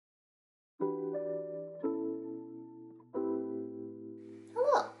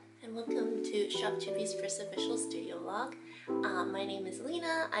welcome to ShopChoobi's first official studio vlog. My name is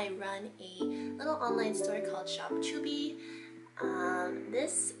Alina. I run a little online store called ShopChoobi.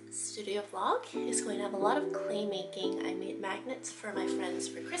 This studio vlog is going to have a lot of clay making. I made magnets for my friends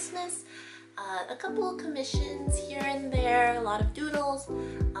for Christmas, a couple of commissions here and there, a lot of doodles,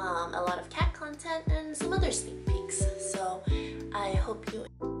 a lot of cat content, and some other sneak peeks. So I hope you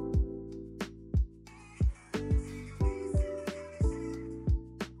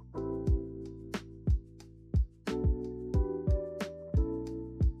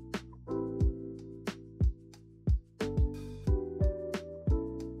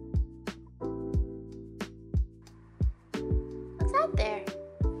out there.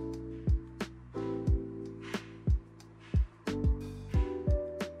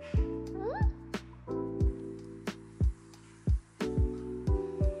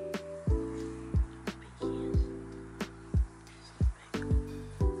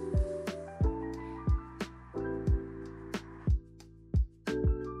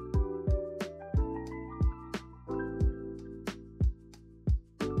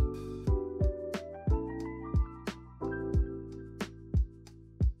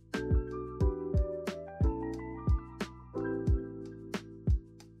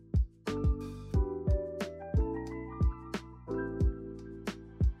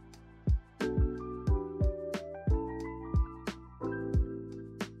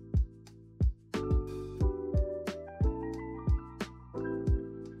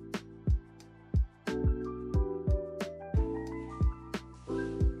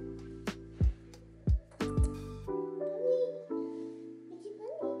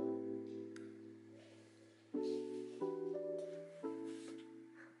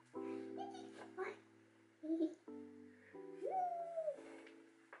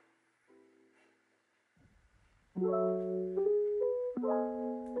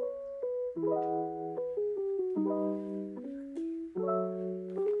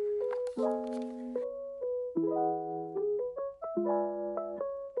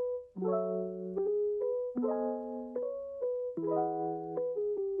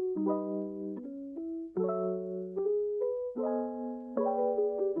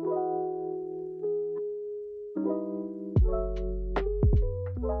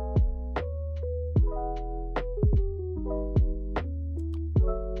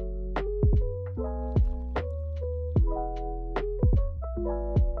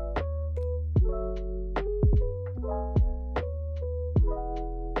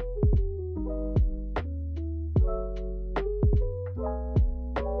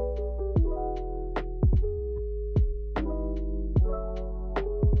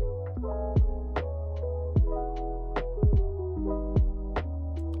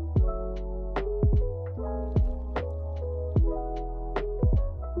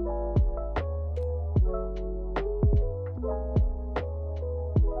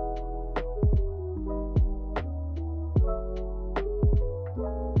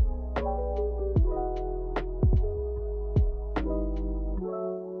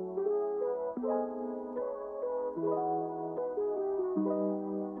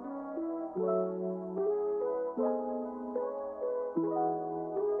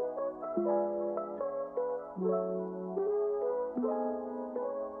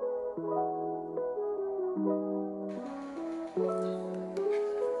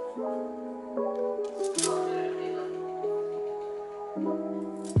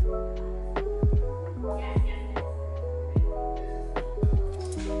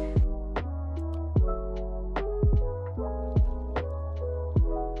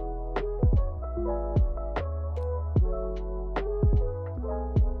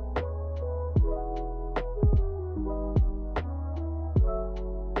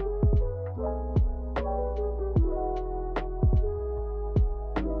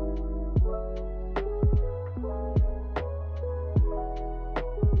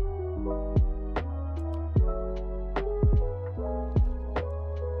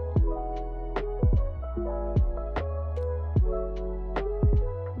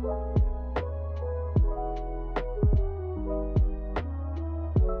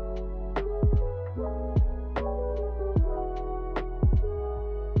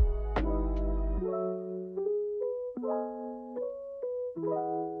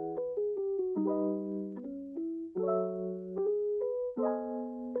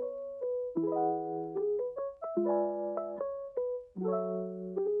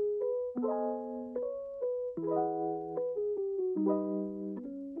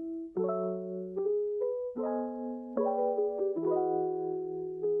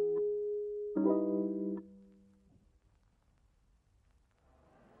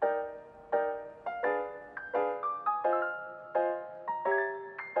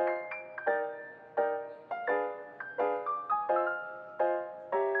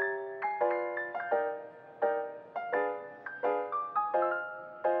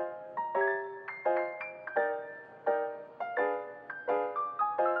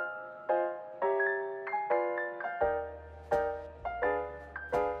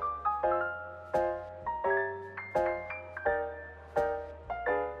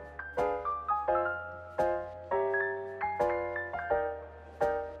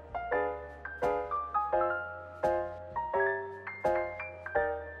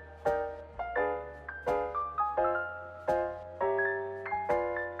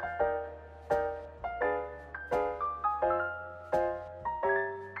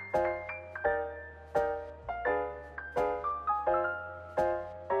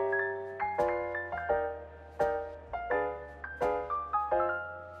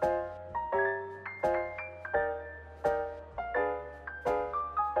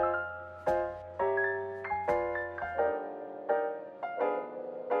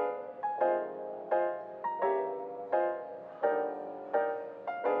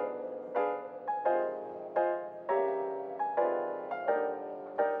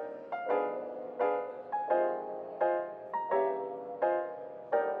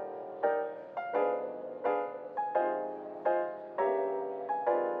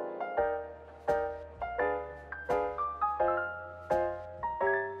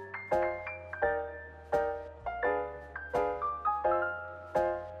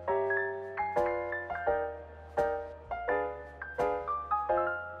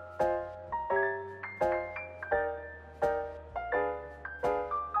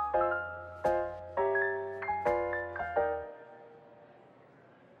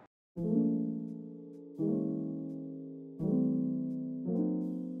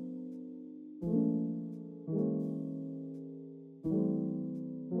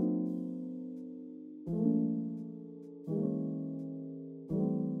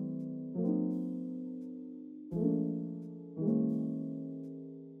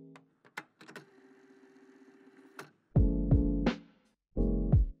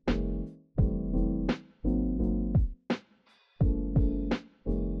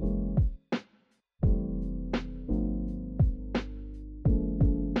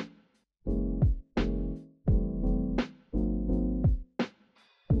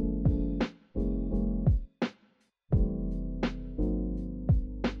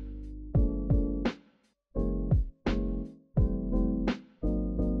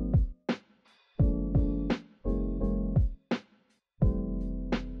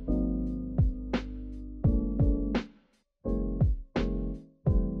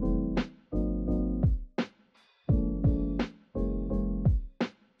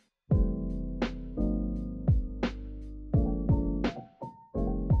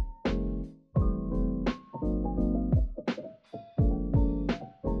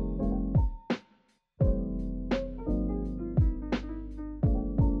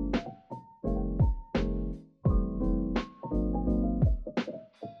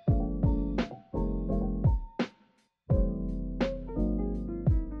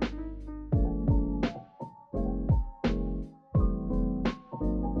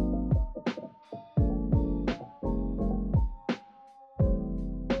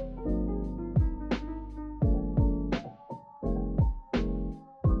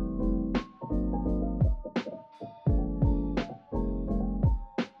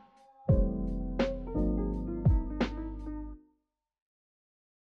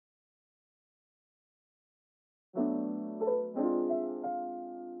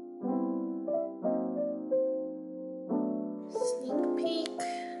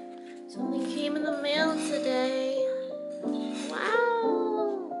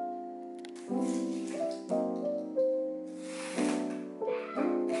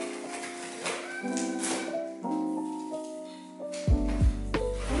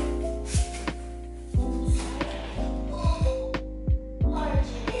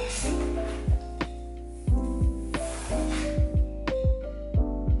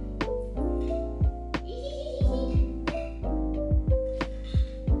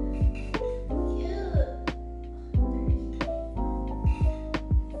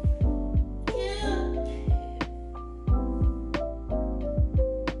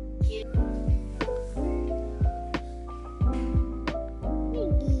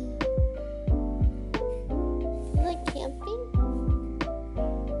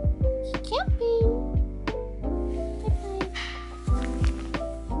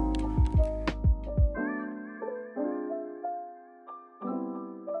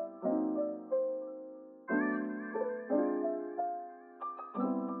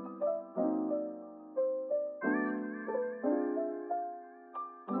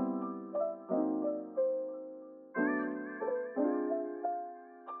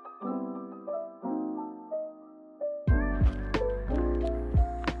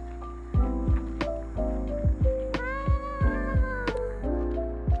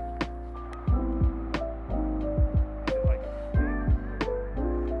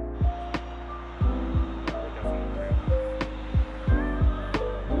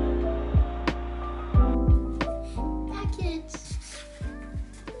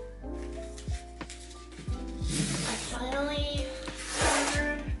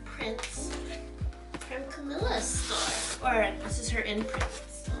 her imprint.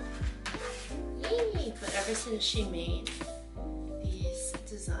 So, yay! But ever since she made these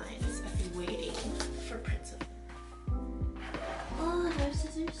designs, I've been waiting for prints of them. Oh, I have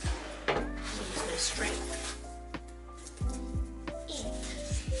scissors. I'll use my strength.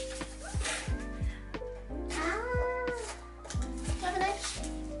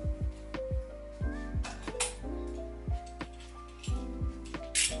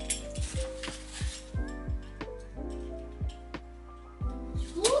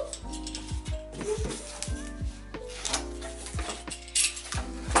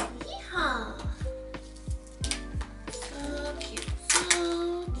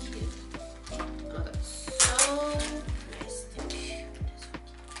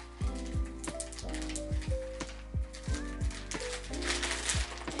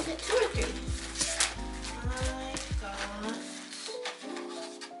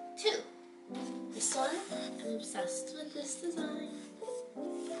 I'm obsessed with this design,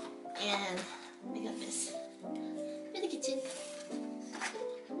 and I got this in the kitchen.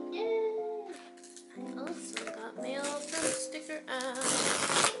 Yay! I also got mail from Sticker App,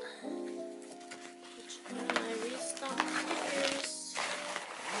 which are my restocked stickers.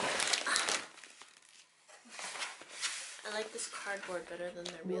 I like this cardboard better than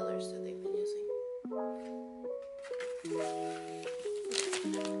their mailers that they've been using.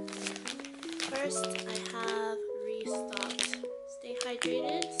 First, I have restocked Stay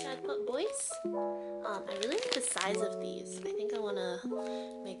Hydrated Sad Pup Boys. I really like the size of these. I think I want to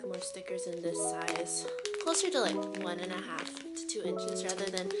make more stickers in this size, closer to like 1.5 to 2 inches rather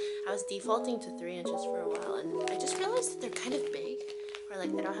than, I was defaulting to 3 inches for a while, and I just realized that they're kind of big, or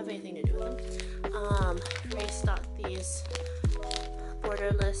like they don't have anything to do with them. Restocked these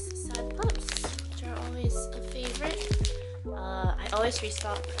borderless Sad Pups, which are always a favorite. I always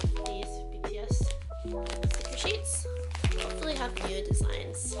restock these BTS sticker sheets. Hopefully have new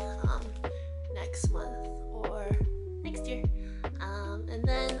designs next month or next year. And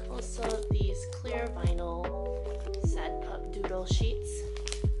then also these clear vinyl Sad Pup doodle sheets.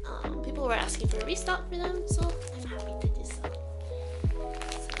 People were asking for a restock for them, so I'm happy to do so.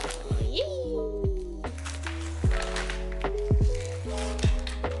 So yay!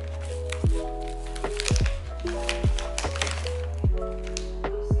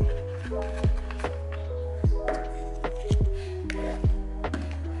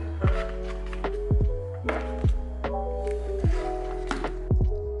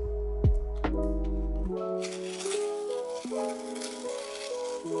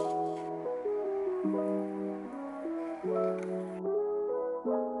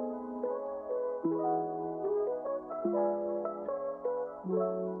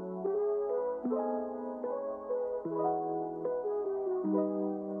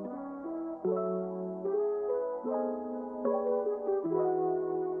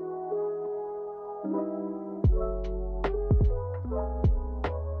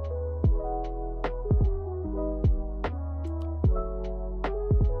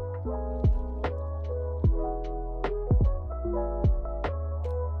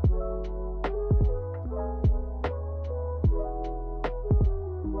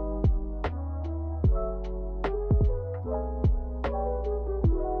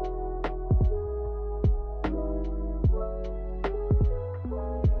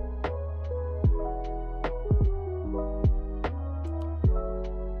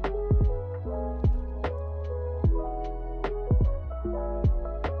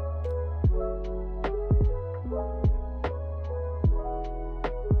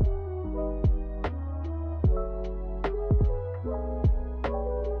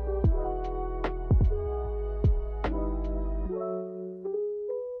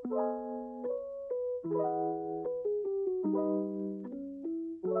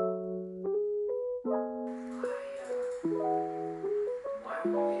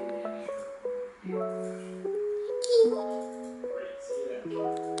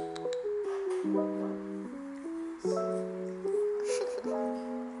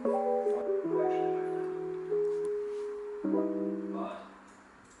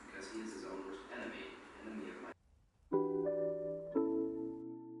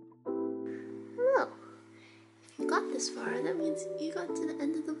 This far, that means you got to the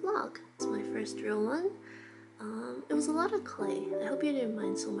end of the vlog. It's my first real one. It was a lot of clay. I hope you didn't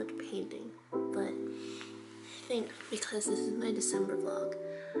mind so much painting, but I think because this is my December vlog,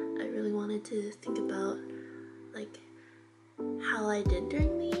 I really wanted to think about like how I did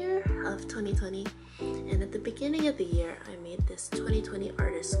during the year of 2020. And at the beginning of the year, I made this 2020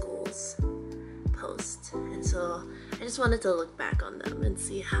 Artist Schools post, and so I just wanted to look back on them and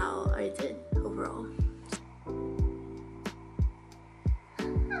see how I did overall.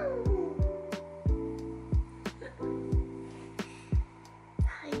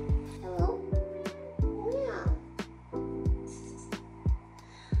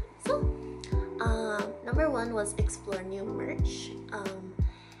 one was explore new merch.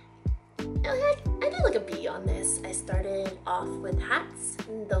 I did like a B on this. I started off with hats,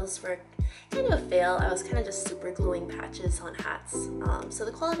 and those were kind of a fail. I was kind of just super gluing patches on hats, so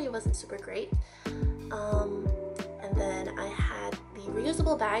the quality wasn't super great. And then I had the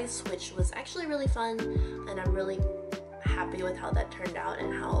reusable bags, which was actually really fun, and I'm really happy with how that turned out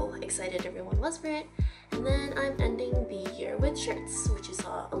and how excited everyone was for it. And then I'm ending the year with shirts, which you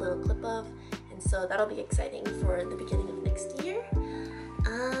saw a little clip of, and so that'll be exciting for the beginning of next year.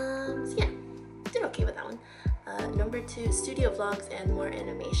 So yeah, did okay with that one. Number 2, studio vlogs and more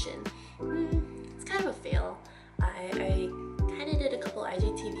animation. It's kind of a fail. I kind of did a couple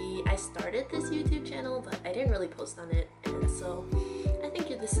IGTV. I started this YouTube channel, but I didn't really post on it, and so I think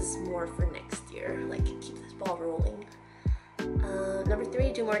this is more for next year, like keep this ball rolling. Number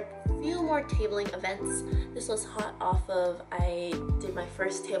 3, do few more tabling events. This was hot off of, I did my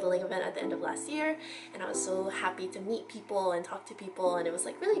first tabling event at the end of last year, and I was so happy to meet people and talk to people, and it was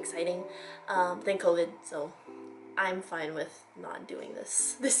like really exciting. Then COVID, so I'm fine with not doing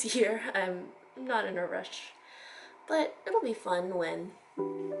this year. I'm not in a rush, but it'll be fun when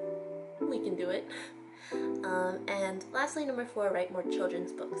we can do it. And lastly, number 4, write more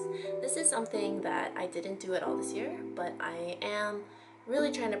children's books. This is something that I didn't do at all this year, but I am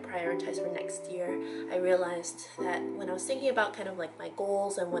really trying to prioritize for next year. I realized that when I was thinking about kind of like my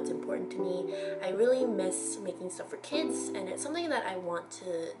goals and what's important to me, I really miss making stuff for kids, and it's something that I want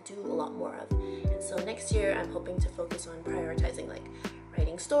to do a lot more of. And so next year I'm hoping to focus on prioritizing like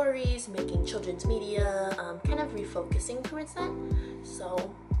writing stories, making children's media, kind of refocusing towards that.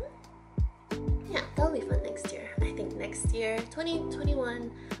 So yeah, that'll be fun next year. I think next year,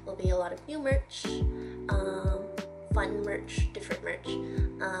 2021, will be a lot of new merch, fun merch, different merch,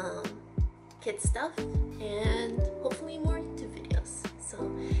 kids stuff, and hopefully more YouTube videos. So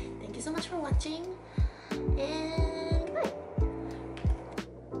thank you so much for watching, and